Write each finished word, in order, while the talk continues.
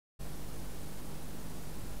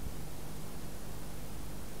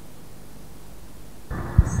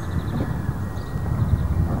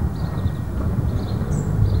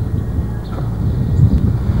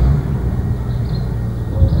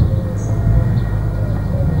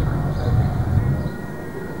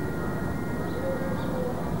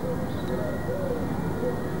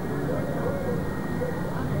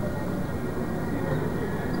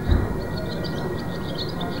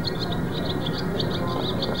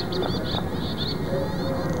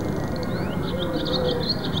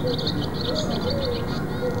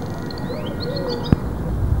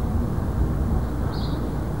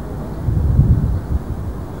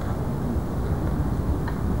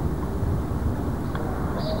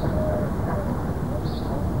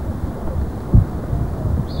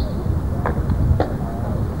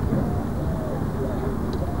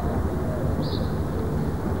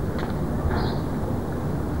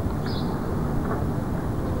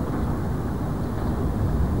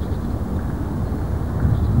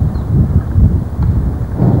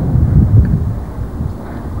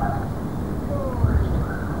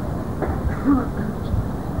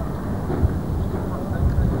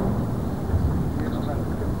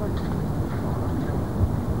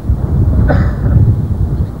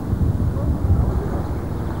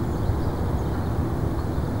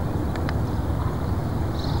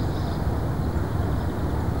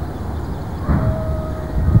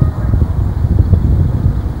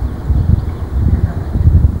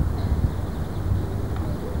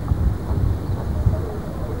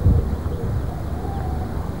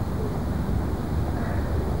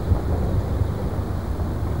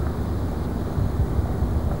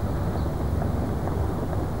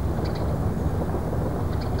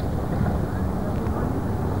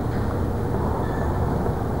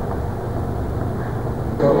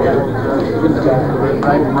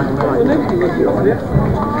They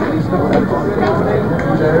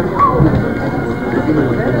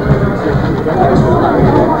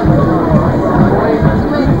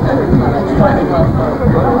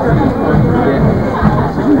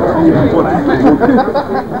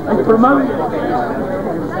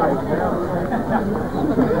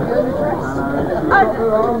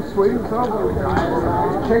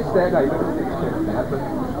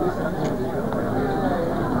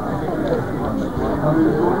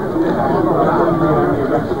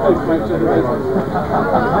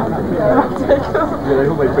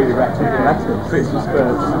always bring you back to the Christmas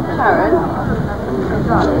birds.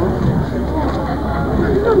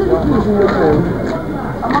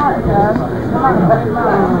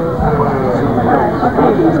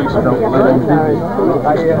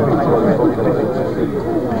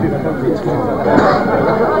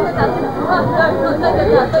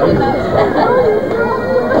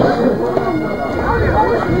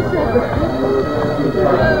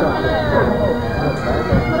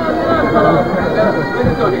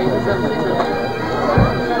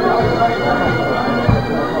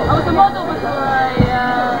 I was a model before I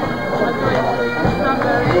joined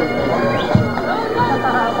Strawberry.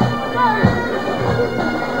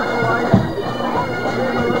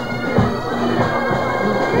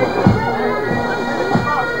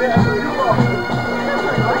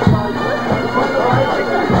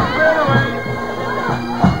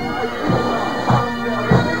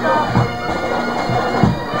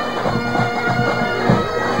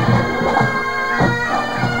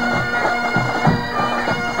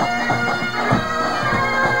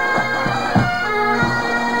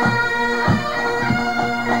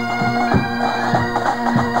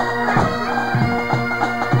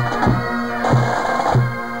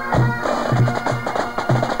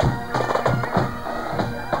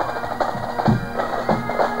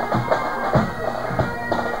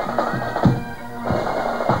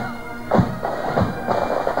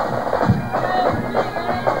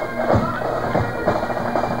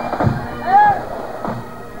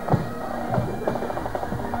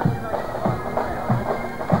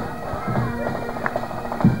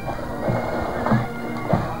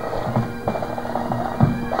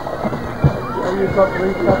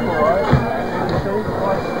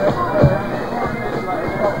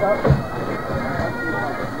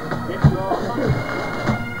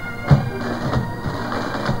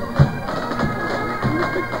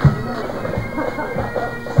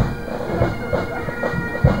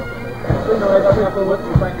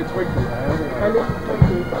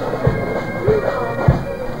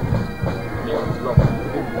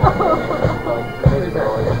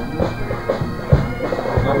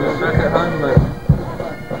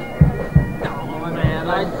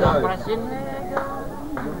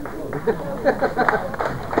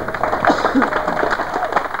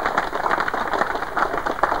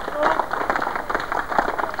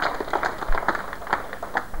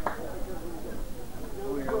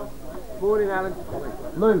 Morning, Alan.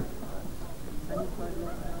 Lou.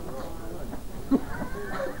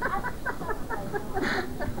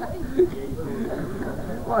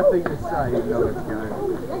 What I think to say, you know where to go.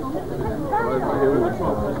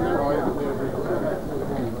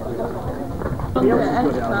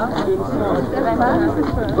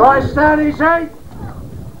 Right, stand easy.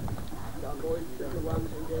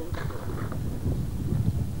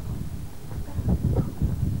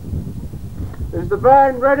 Is the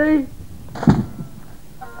band ready?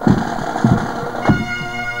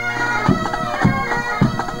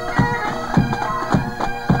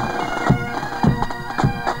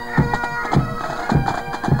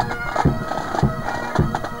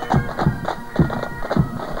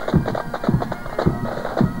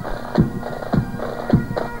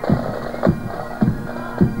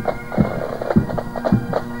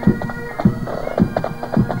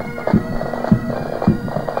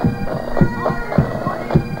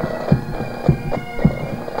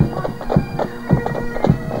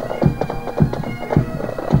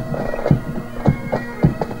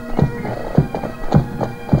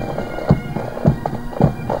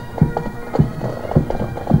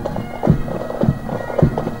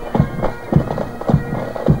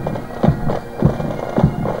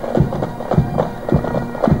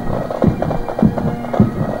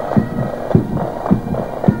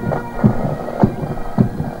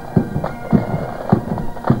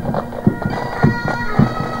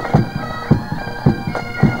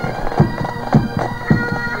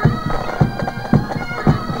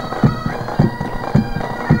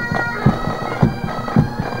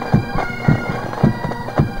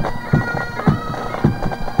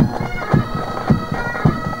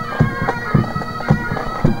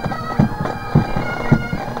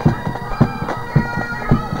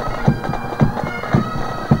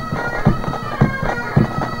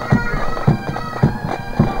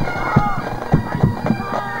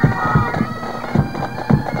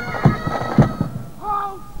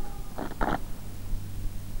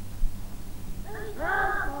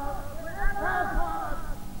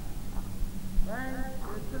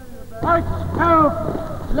 Right, help!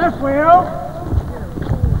 Left wheel!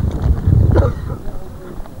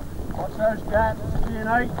 Watch those gaps,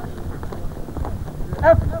 G&A.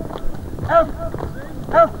 Up! Up!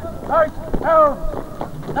 Up! Right, help!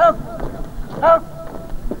 Up! Up!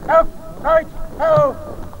 Up! Right, help!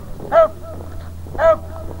 Up! Up!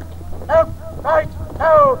 Up! Right,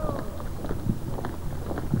 help!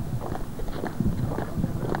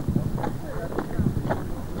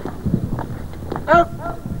 Up!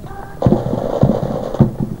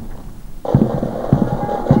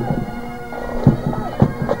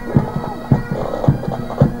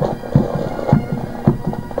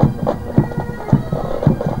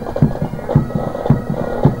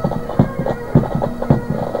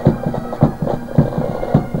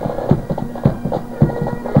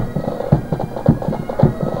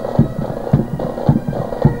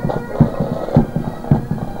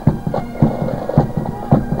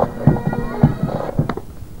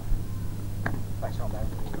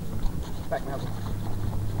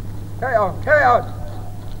 Carry on, carry on.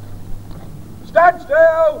 Stand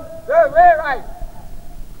still. The rear right.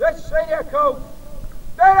 Let's see your coat.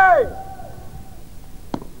 Steady.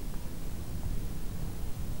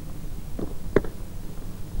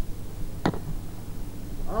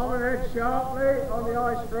 Arm and head sharply on the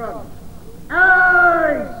ice front.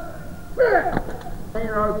 Eyes!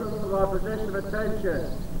 Finger open to my position of attention.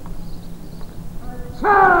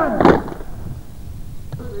 Turn!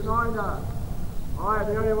 Reminder, I am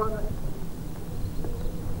the only one that...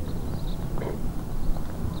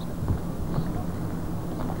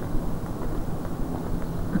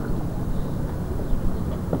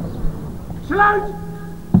 Salute!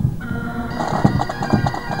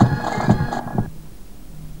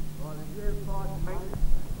 Right, if you fight me,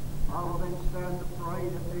 I will then stand the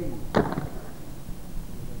parade at ease.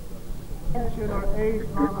 Attention at ease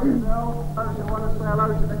by myself. Those who want to say hello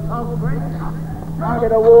to the culprit, I'll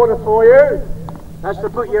get a water for you. That's to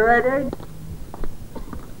put your head in.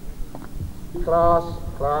 Class,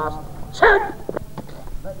 class, check!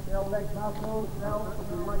 Let the old leg muscles, now,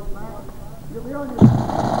 if you wait back, you'll be on your...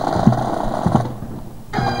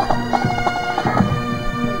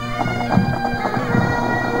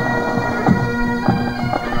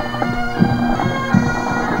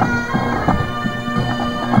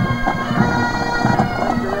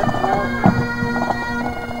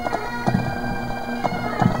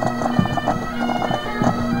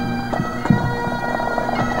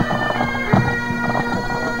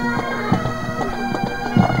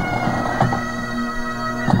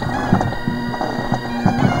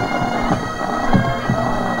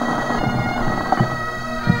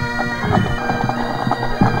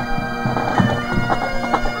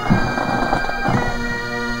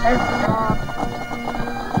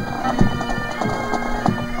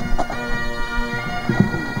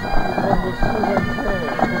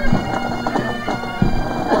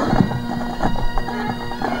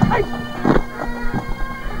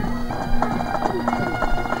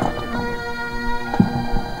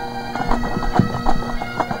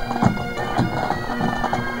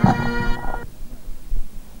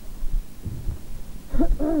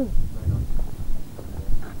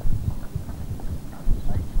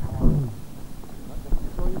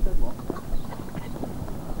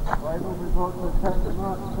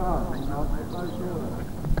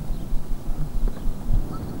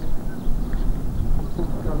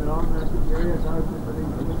 Coming on, keep your ears open for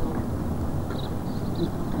these people.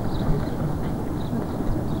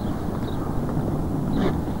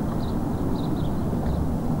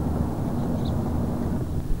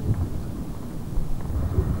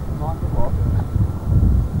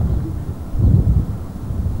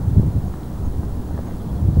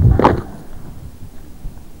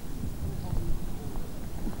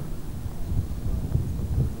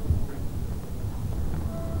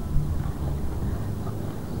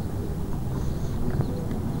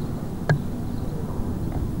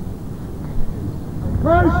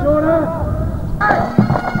 Close order!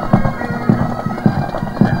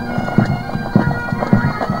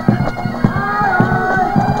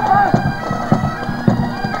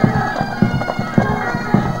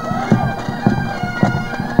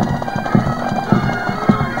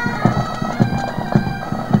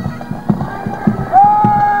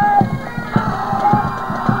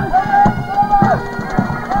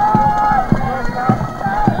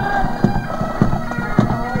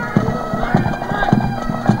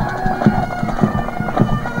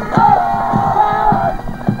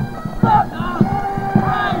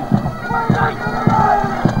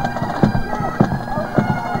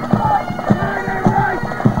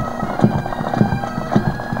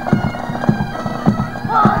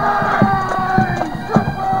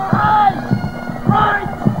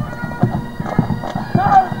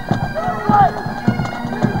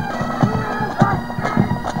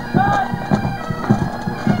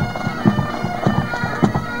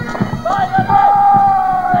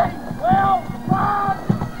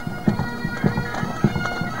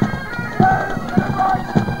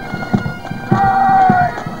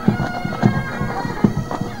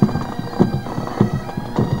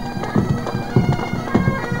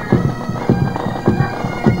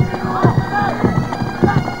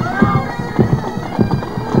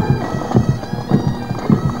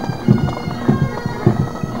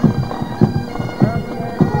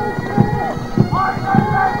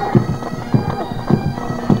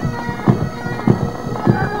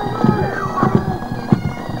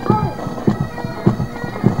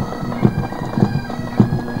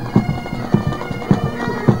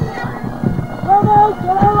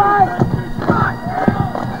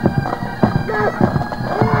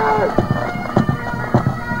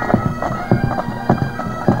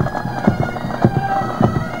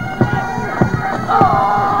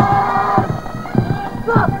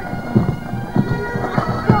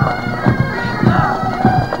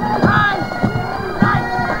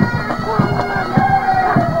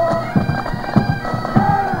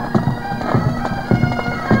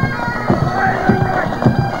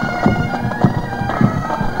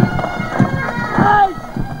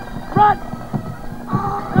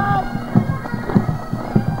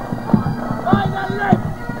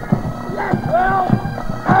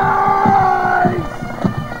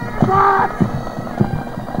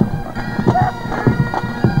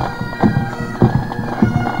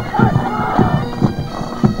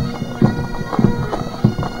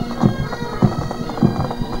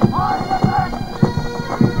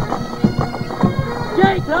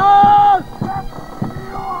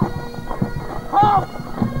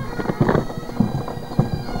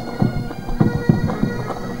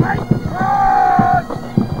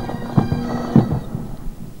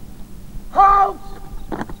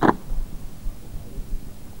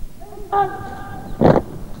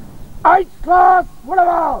 Eight class, what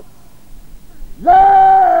about?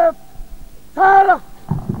 Left, turn.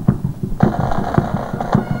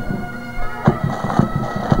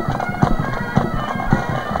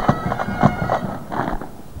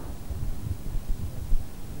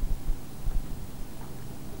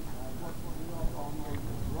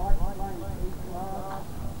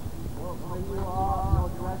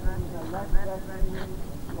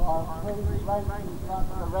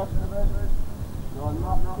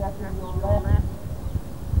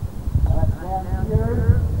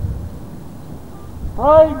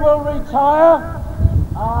 Three will retire.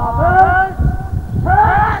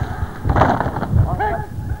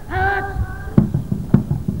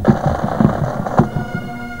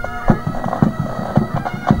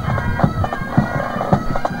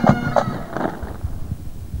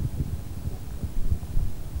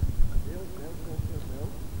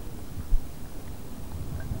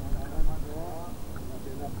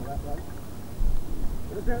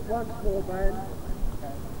 Once more, Ben.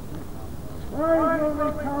 Three will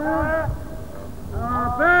retire.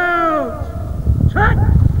 Build! Check!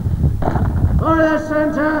 By the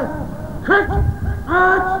centre. Quick!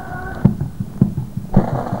 Out!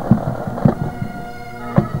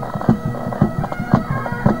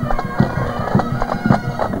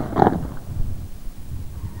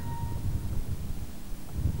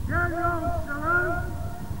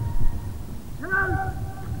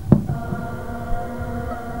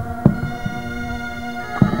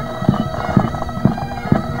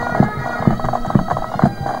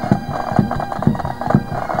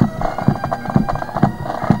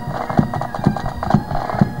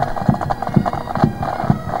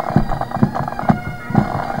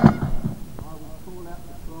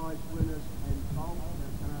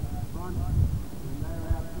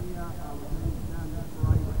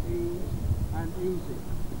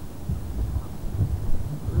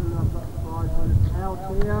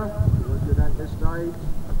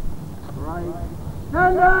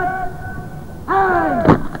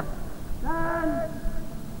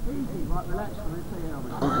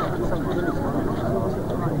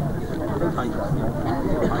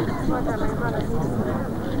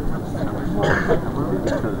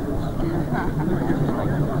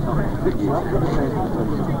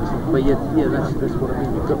 But yeah, that's what I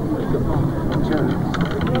mean. You've got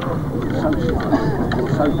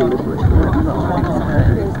so deliberate.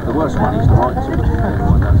 The worst one is the right to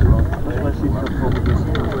everyone does it wrong.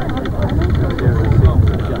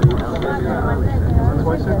 That's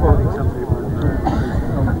why it's important some people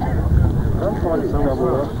I'm finding some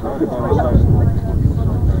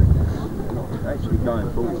actually going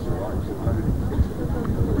forward, right?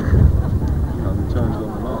 The turns on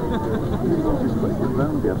the mark. Just put it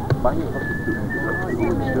around there, bang it up.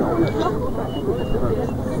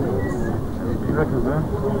 You reckon, man?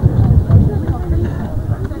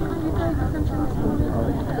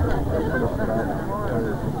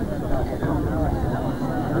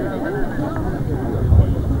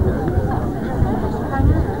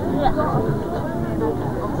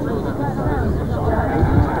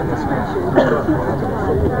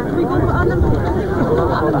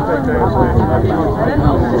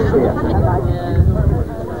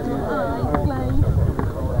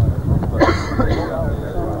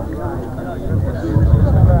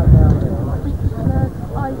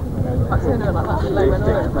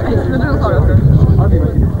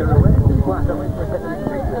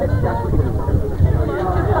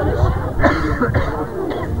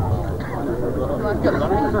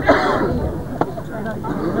 I've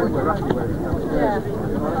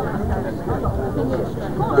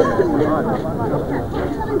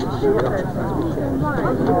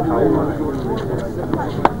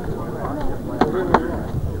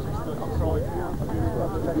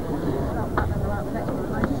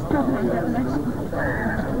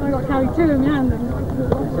got to carry two in my hand.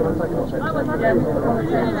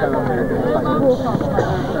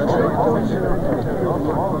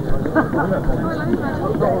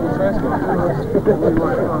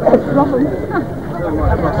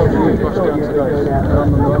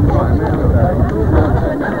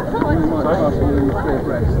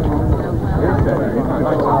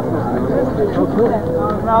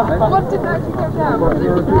 What did that actually go down?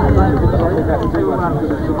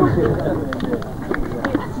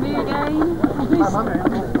 Me again. Which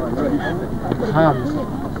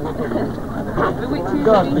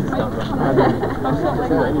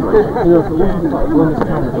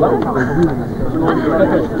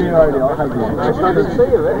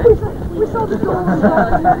is we saw the door.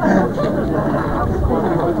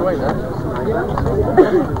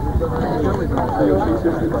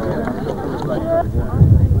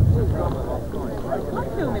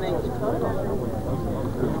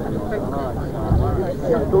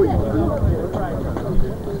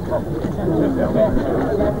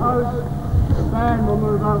 The band will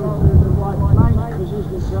move over to the right flank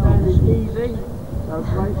position, standing easy, so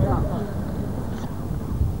face up.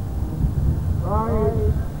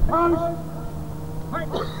 Right, post!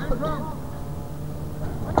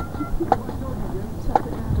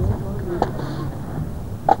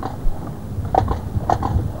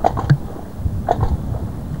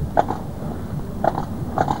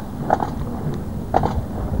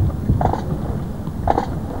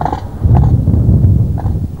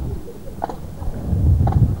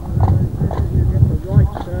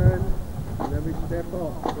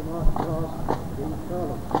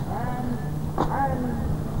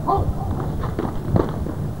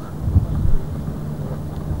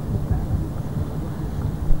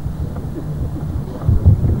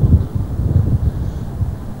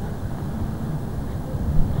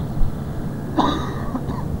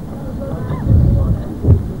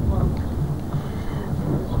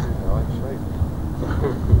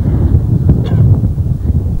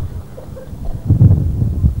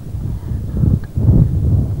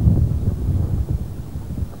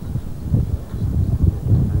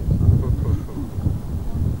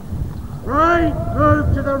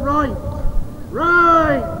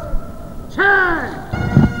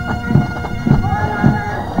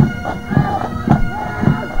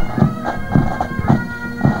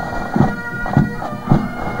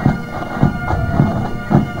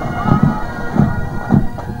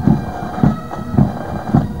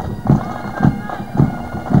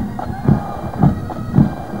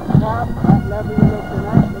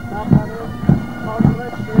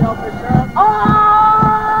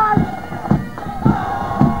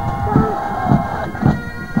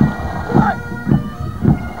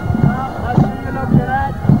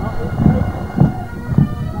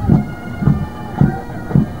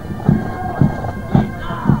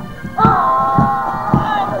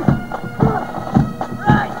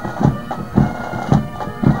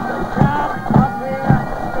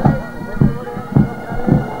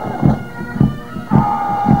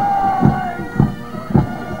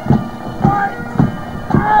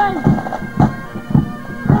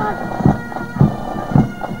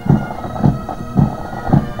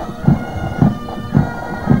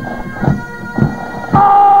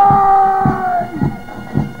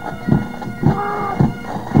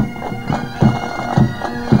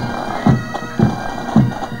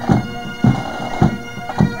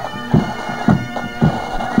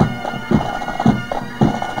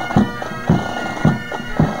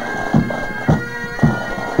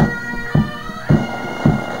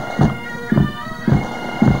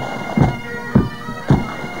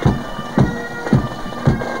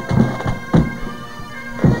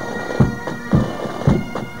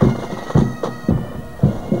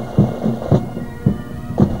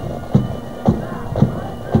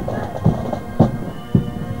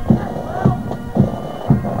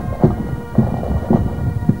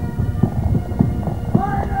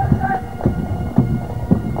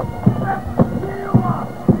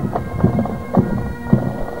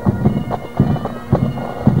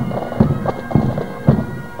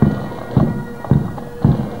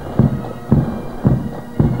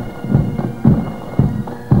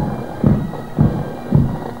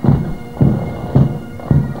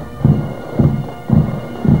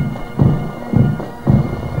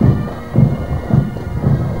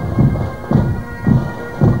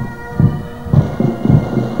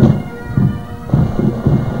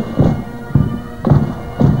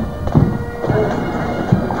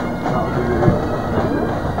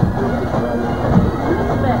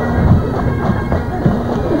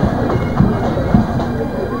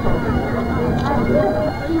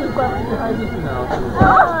 Just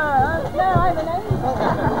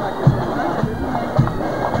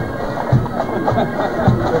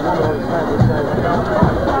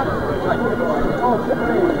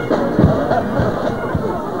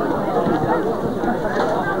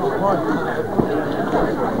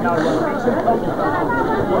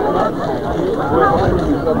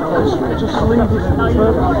leave it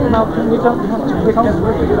further. Malcolm, you don't have to pick up.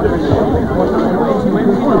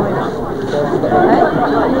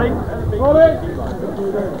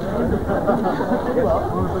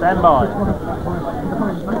 Stand by.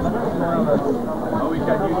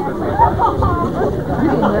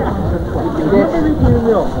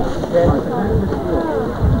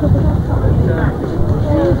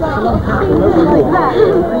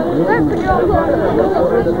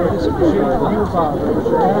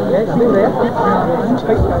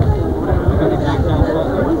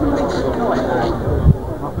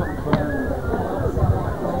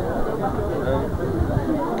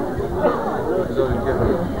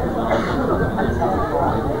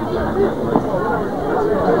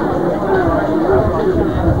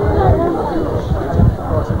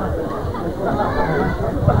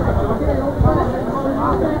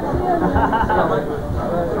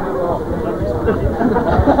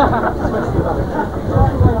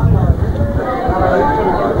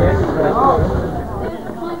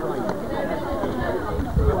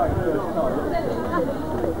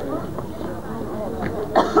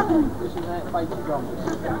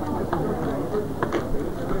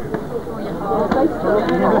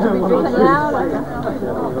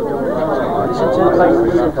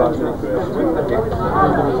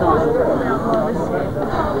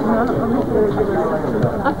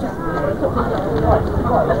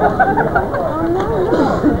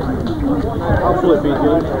 I'll flip it,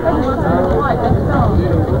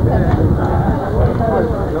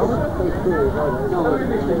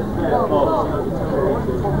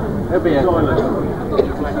 It'll be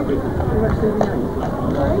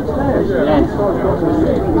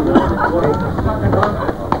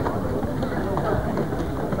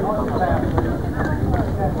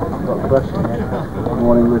Got a question. Good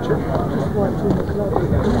morning, Richard.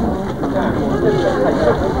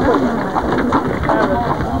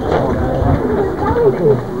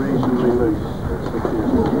 Reasonably loose.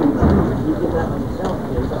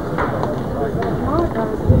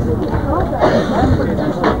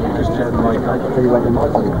 Just check the mic. I can where the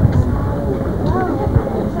mic is.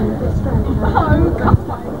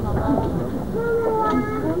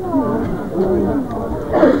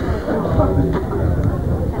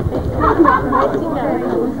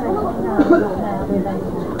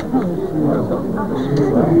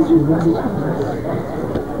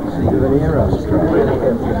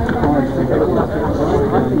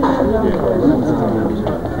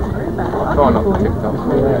 Try not to tick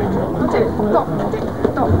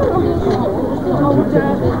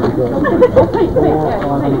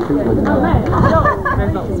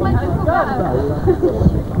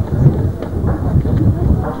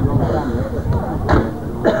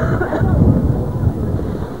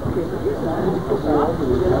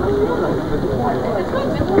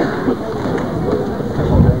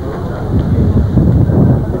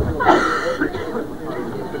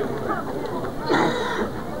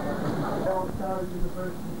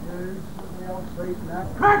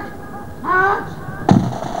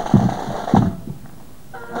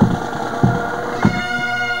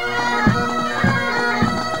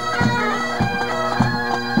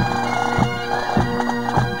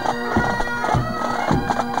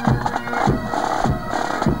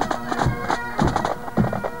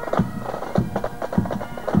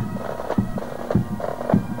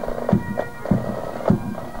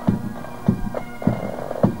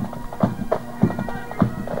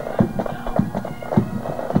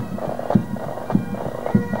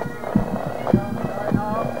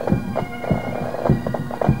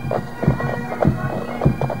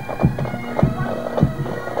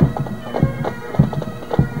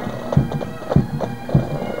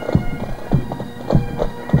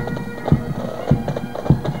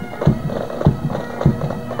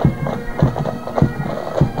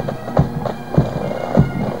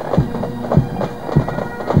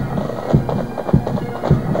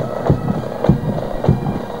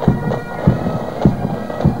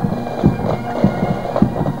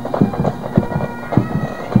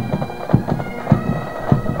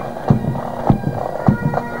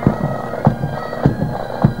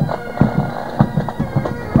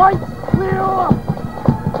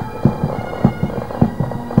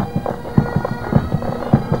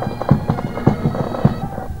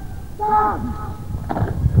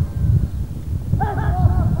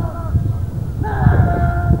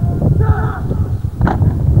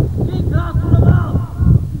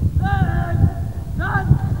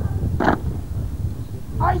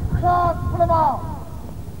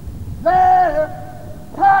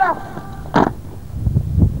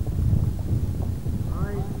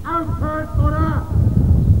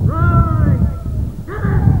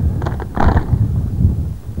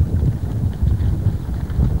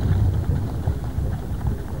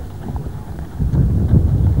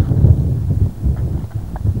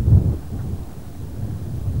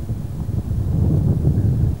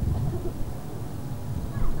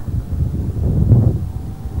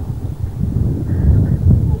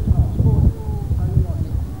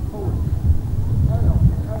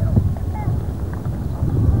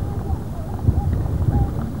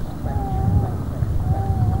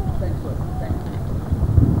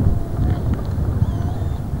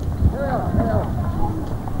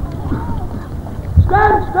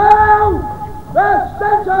Stand still! The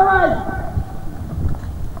centre right!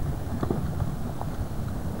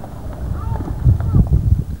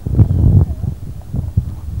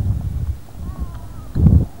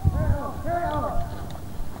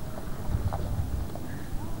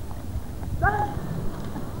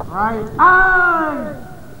 Right eye!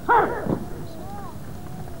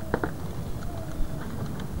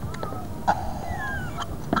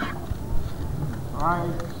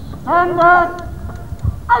 Right standard!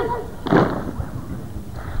 Eight!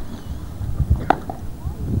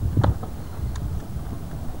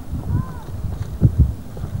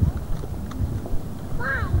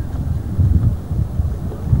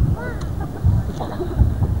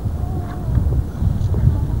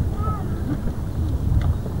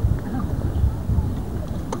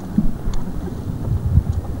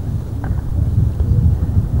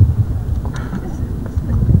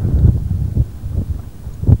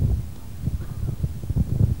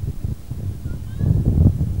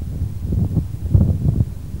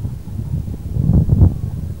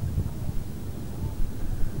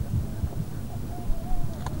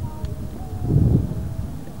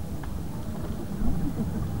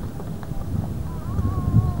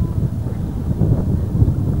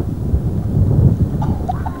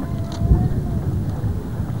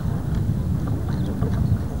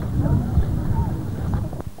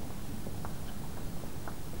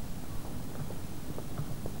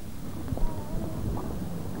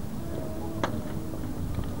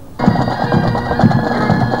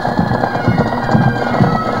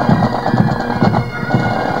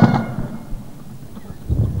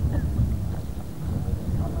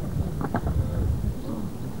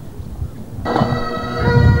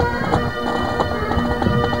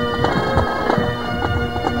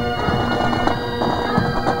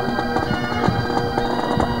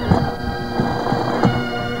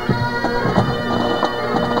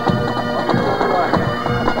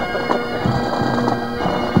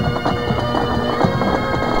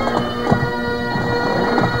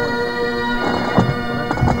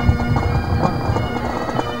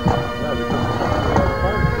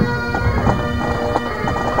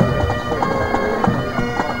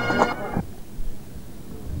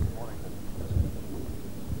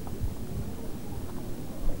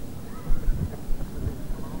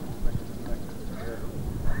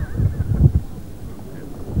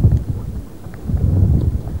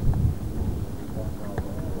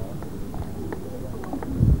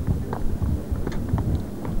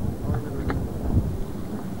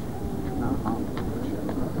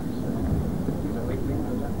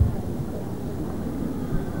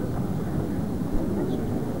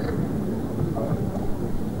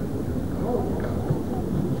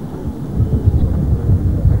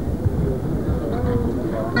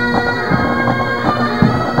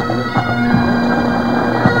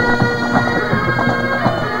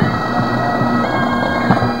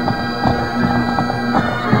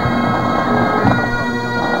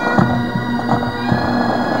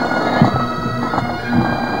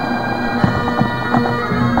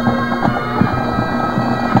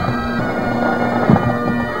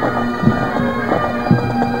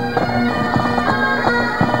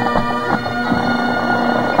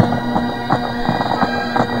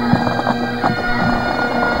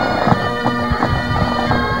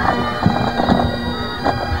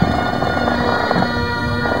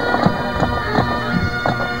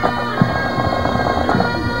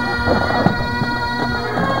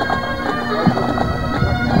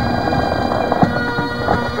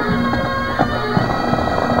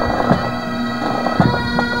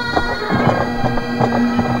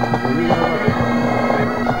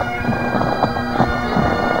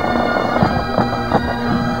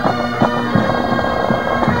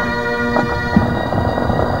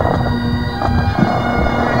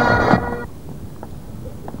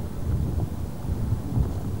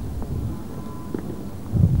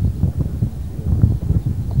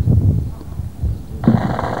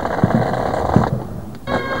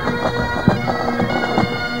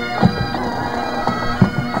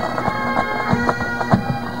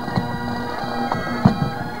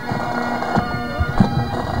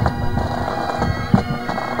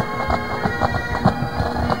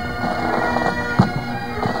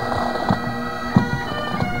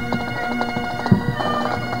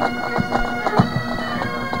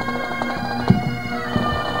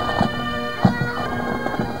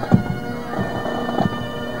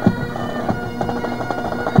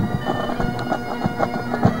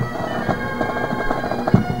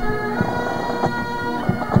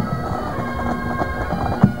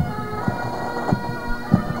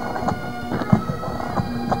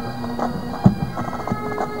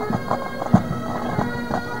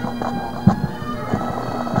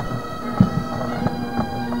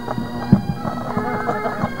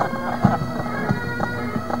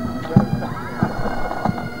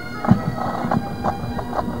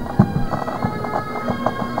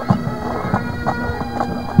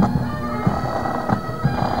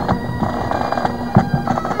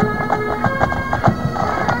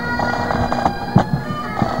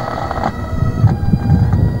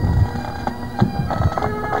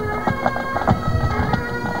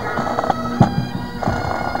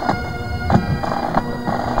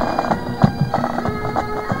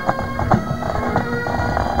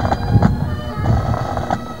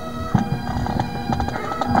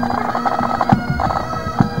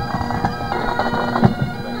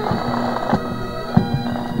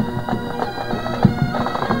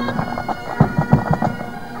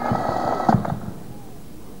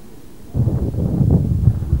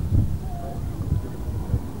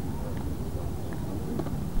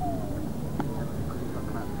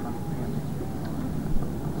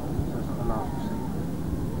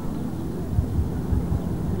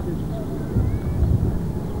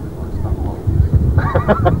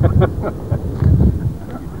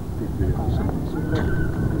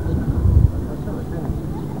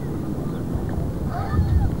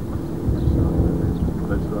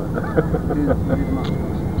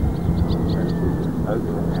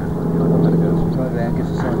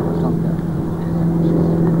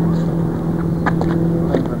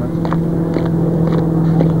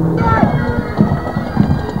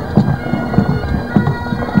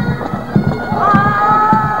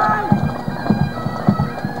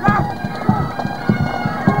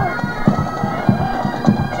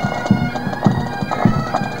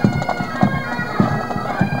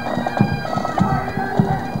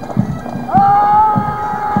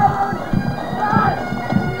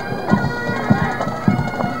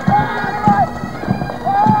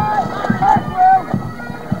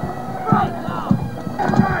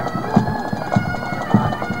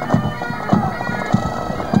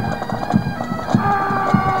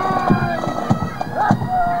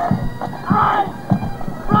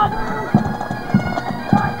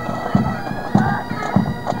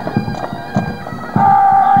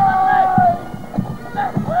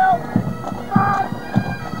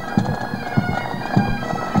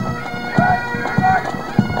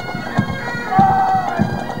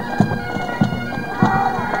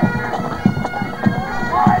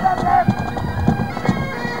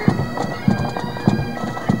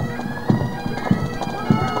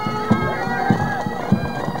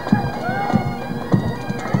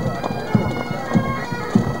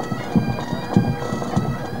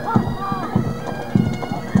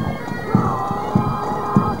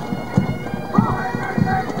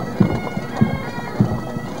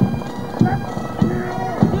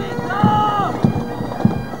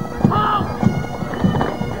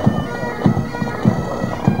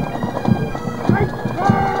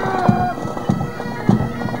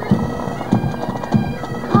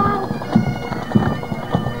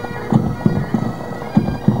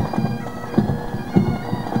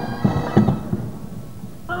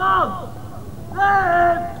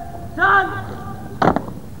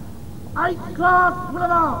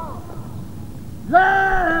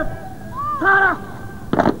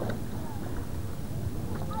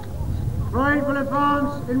 Right will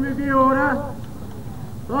advance in review order.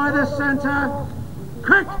 By the centre.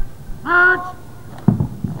 Quick! March!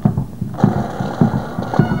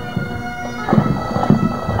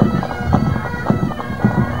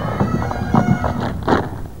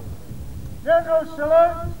 General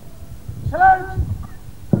salute! Salute!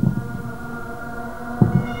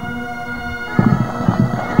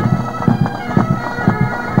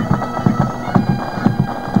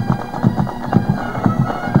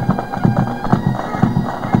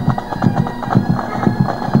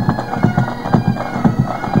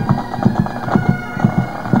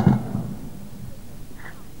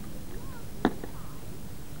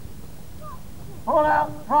 All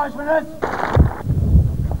out, prize winners!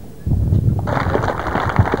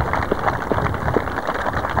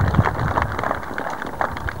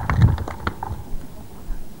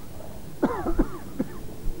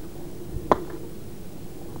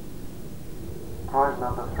 Prize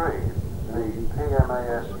number 3, the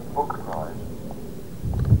PMAS Book Prize.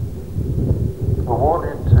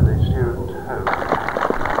 Awarded to the student who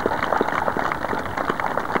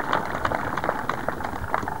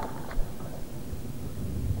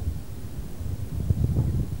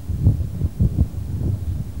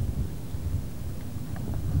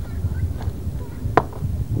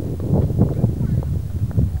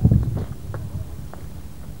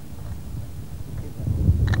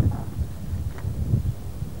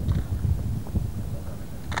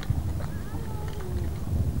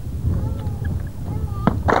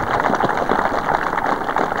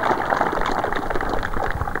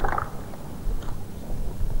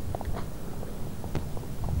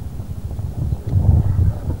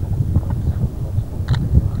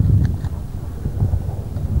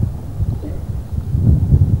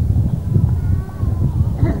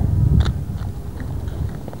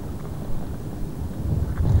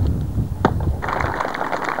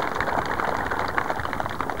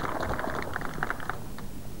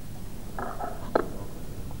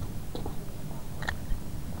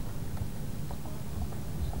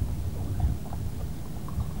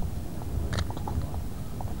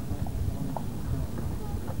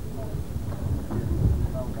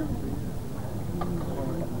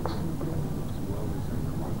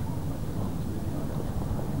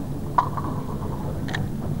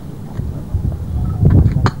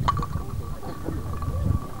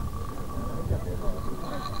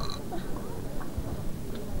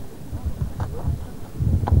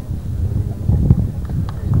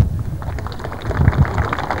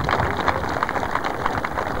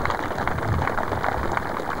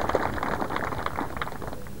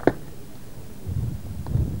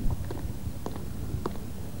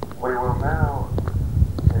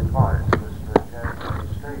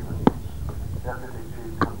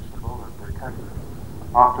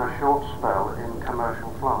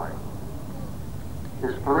Shotley.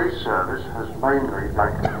 His police service has mainly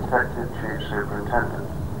been Detective Chief Superintendent.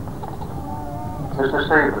 Mr.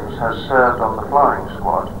 Stevens has served on the Flying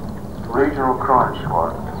Squad, Regional Crime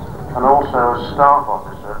Squad, and also as Staff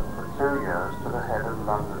Officer for 2 years to the head of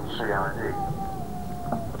London CID.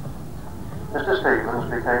 Mr. Stevens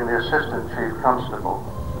became the Assistant Chief Constable.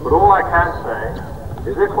 But all I can say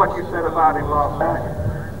is if what you said about him last night,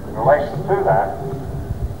 in relation to that,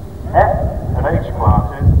 F and H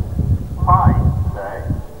classes, fine today,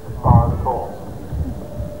 as far as the course.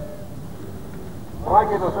 Well,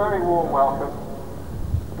 I give a very warm welcome.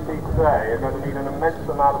 See, today are going to need an immense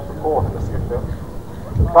amount of support in the future.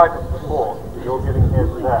 The type of support that you're giving here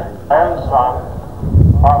today. My own son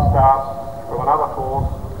passed out from another force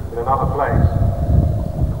in another place.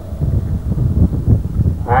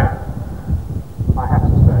 And I have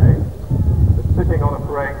to say that sitting on a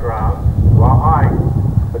parade ground while I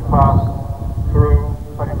had passed through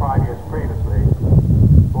 25 years previously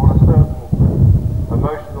brought a certain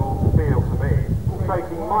emotional feel to me,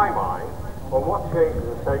 taking my mind on what changes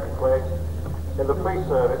have taken place in the police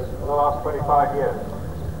service in the last 25 years.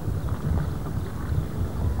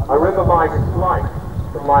 I remember my dislike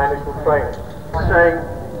of my initial training, saying,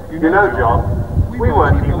 you know, John, we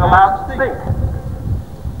weren't even allowed to think.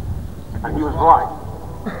 And he was right.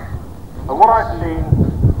 And what I've seen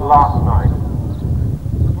last night,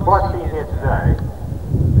 what I've seen here today,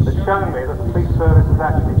 has shown me that the police service has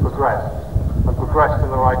actually progressed, and progressed in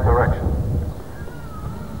the right direction.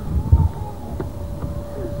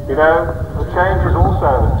 You know, the changes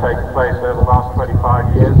also that have taken place over the last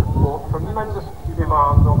 25 years have brought tremendous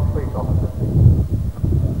demands on police officers.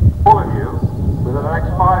 All of you, within the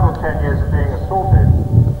next 5 or 10 years of being assaulted,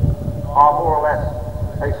 are more or less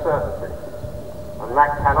a certainty. And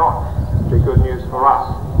that cannot be good news for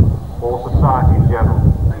us, or society in general.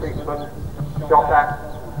 Policemen shot at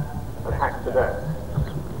and hacked to death.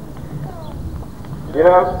 You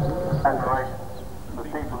know, and right, the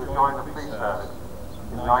people who joined the police service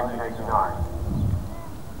in 1989.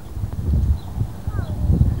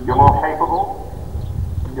 You're more capable,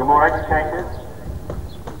 you're more educated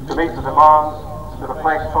to meet the demands that are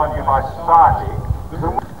placed on you by society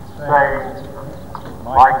than saying,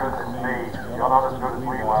 my goodness me, you're not as good as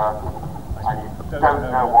we were, and you don't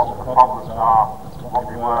know what the problems are, what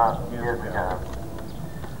we were years ago.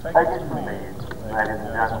 Take it from me, ladies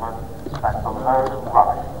and gentlemen, that's a load of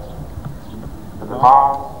rubbish. The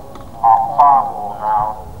demands are far more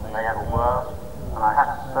now than they ever were, and I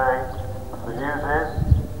have to say, the news is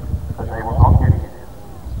that they will not get easier.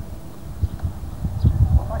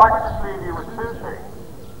 If I could just leave you with 2 things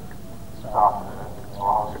this afternoon,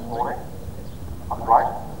 or this morning, I'm right.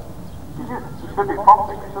 You should be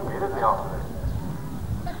prompting me, shouldn't you? It is the afternoon.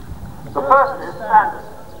 The first is standards.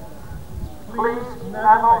 Please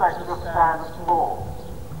never let your standards fall.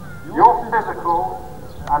 Your physical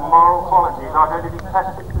and moral qualities are going to be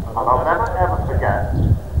tested, and I'll never ever forget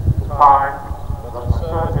the time that a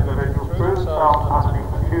certain individual threw themselves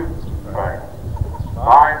underneath the tube train.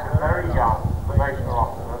 I, as a very young probationer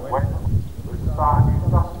officer, went to society's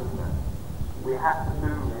justice net. We had to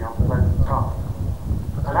do the unpleasant task.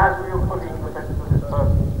 And as we were putting the bits of this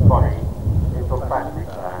person's body into a plastic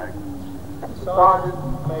bag, the sergeant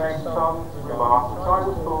made some remarks which I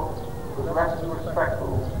was thought was less than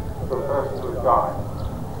respectful to the person who had died.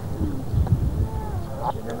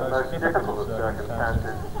 In the most difficult of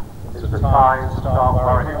circumstances is the time to start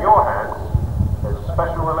worrying. In your hands, there's a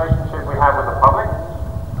special relationship we have with the public,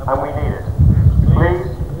 and we need it. Please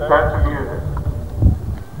don't abuse it.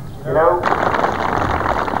 You know,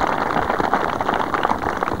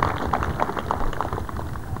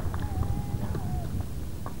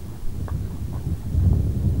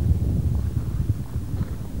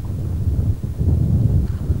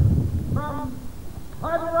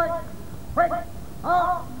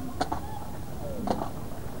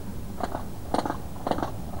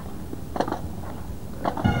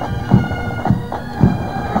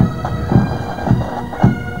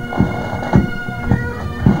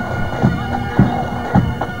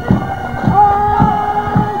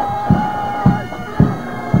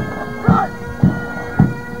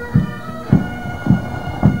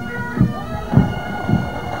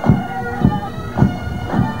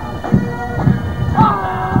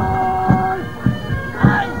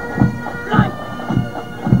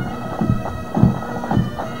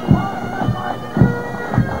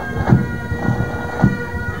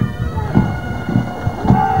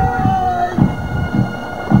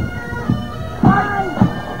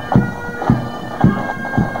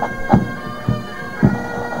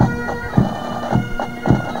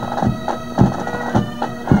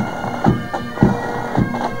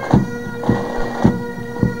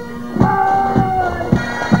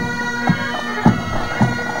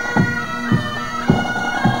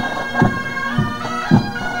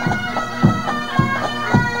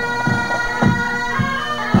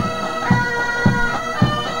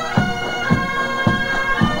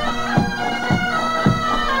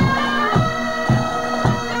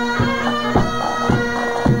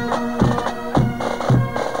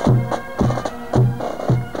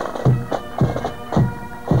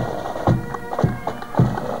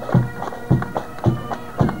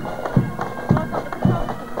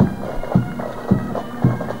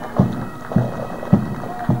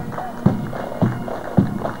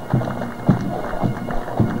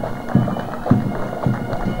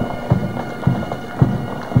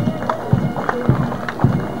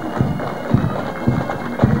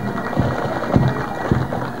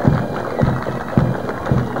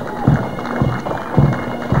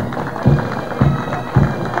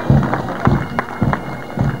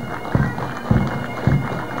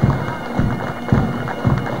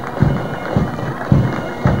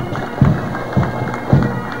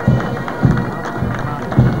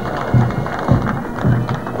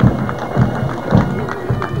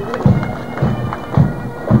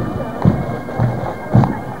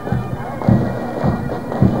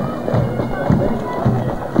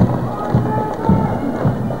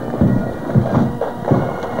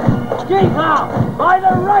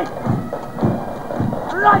 Either right!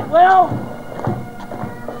 Right, Will!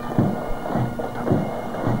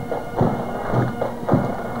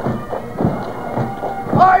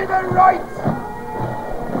 Either right!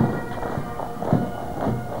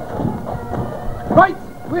 Right,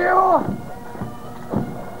 Will!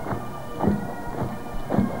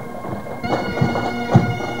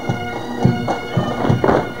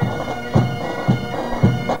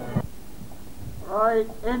 Right,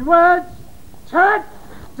 inwards, turn,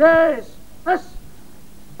 stairs, this.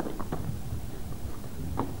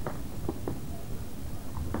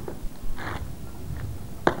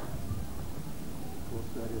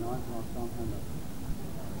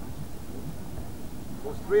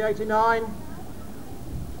 Course 389.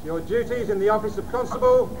 Your duties in the office of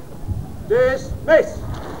constable. Dismiss.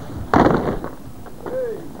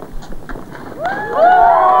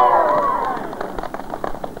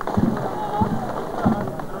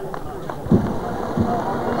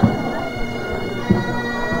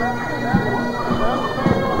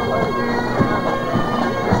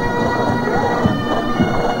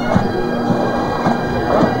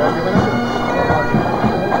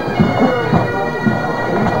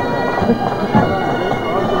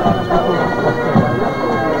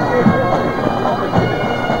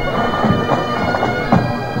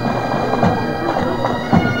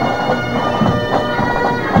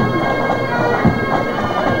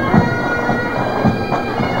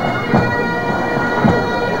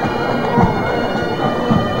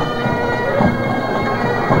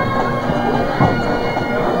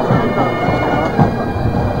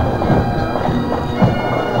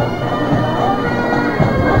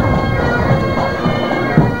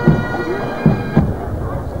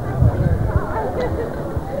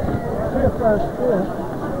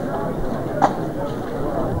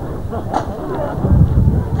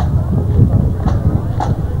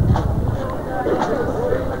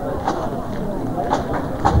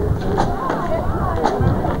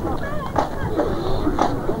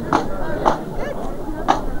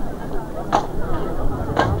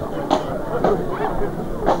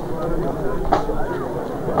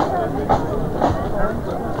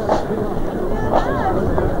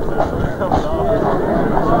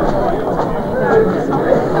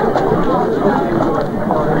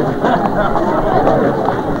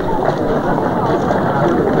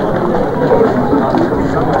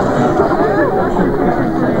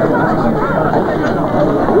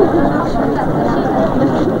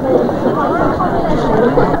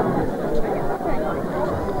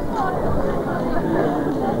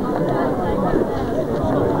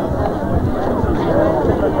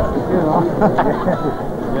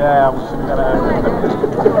 Yeah, I'm just gonna.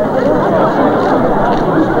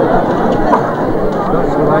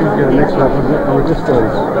 That's what I'm getting mixed up with this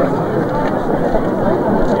place.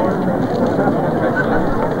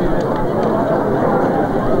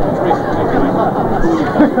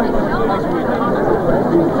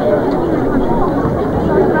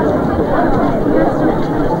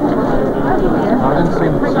 I didn't see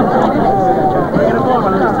him.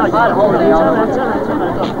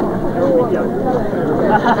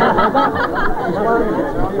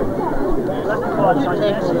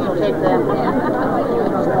 Take them.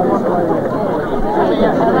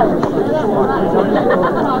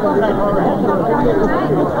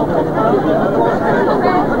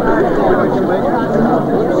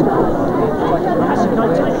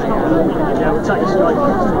 Yeah, we'll take a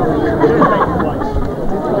strike.